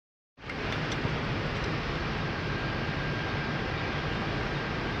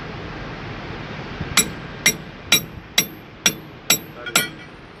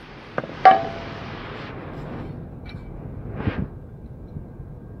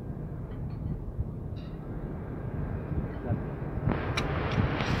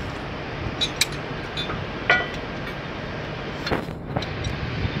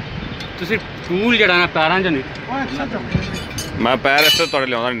ਤੁਸੀਂ ਟੂਲ ਜਿਹੜਾ ਨਾ ਪੈਰਾਂ 'ਚ ਨਹੀਂ मैं पैर इस थोड़े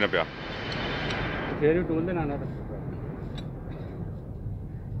लिया नहीं पिया ਫਿਰ ਵੀ ਟੂਲ ਦੇ ਨਾਲ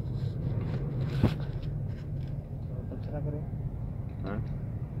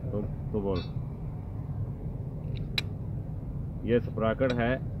तो बोल। ये स्प्रॉकेट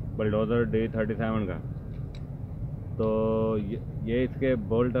है बुलडोज़र D37 का। तो ये इसके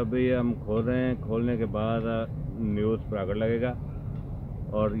बोल्ट अभी हम खोल रहे हैं। खोलने के बाद न्यू स्प्रॉकेट लगेगा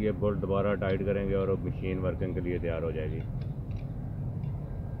और ये बोल्ट दोबारा टाइट करेंगे और मशीन वर्किंग के लिए तैयार हो जाएगी।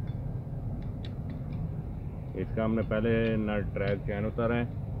 इसका हमने पहले नट ट्रैक चैन उतारा है।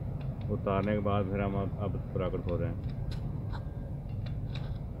 उतारने के बाद फिर हम अब स्प्रॉकेट खोल रहे हैं।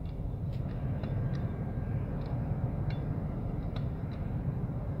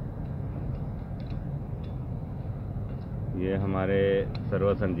 ये हमारे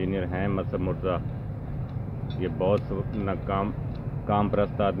सर्विस इंजीनियर हैं मसब मुर्जा। ये बहुत काम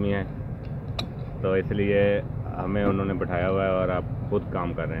परस्त आदमी है, तो इसलिए हमें उन्होंने बैठाया हुआ है और आप खुद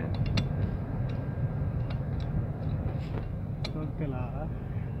काम कर रहे हैं।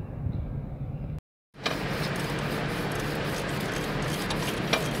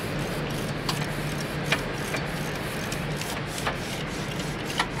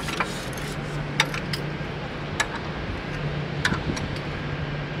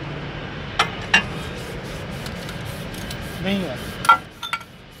 नहीं है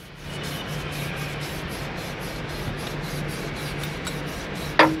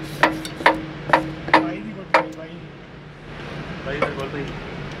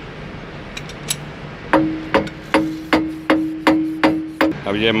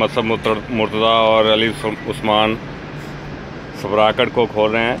अब ये मसब मुर्तज़ा और अली उस्मान स्प्रॉकेट को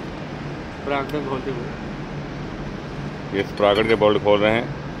खोल रहे हैं। स्प्रॉकेट खोलते हुए ये स्प्रॉकेट के बोल्ट खोल रहे हैं।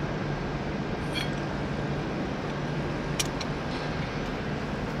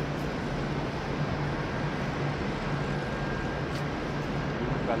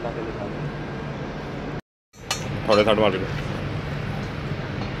 थोड़े साइड मार दो।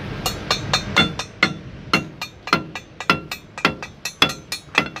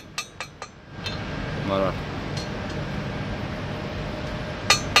 मारा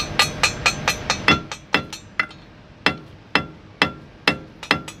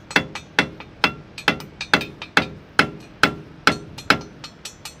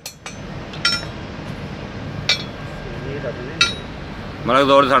मारा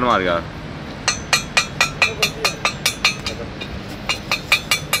दौड़ साइड मार यार।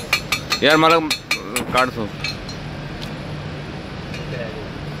 यार मारा काट दो।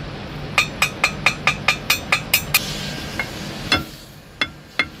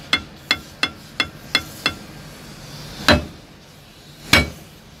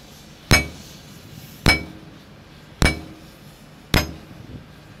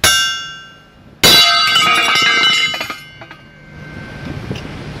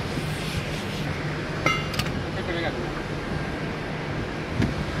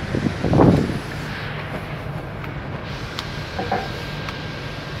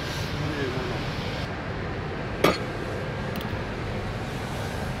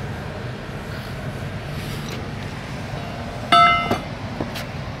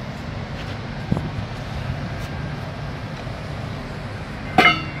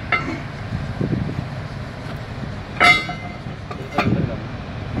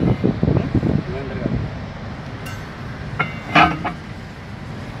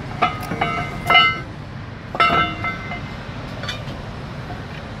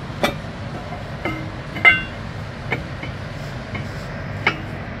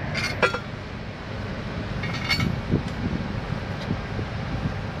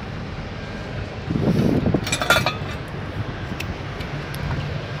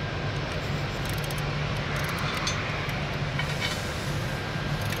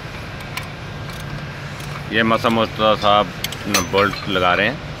 ये मसब मुर्तज़ा साहब बोल्ट लगा रहे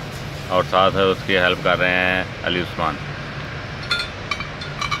हैं और साथ उसकी हेल्प कर रहे हैं अली उस्मान।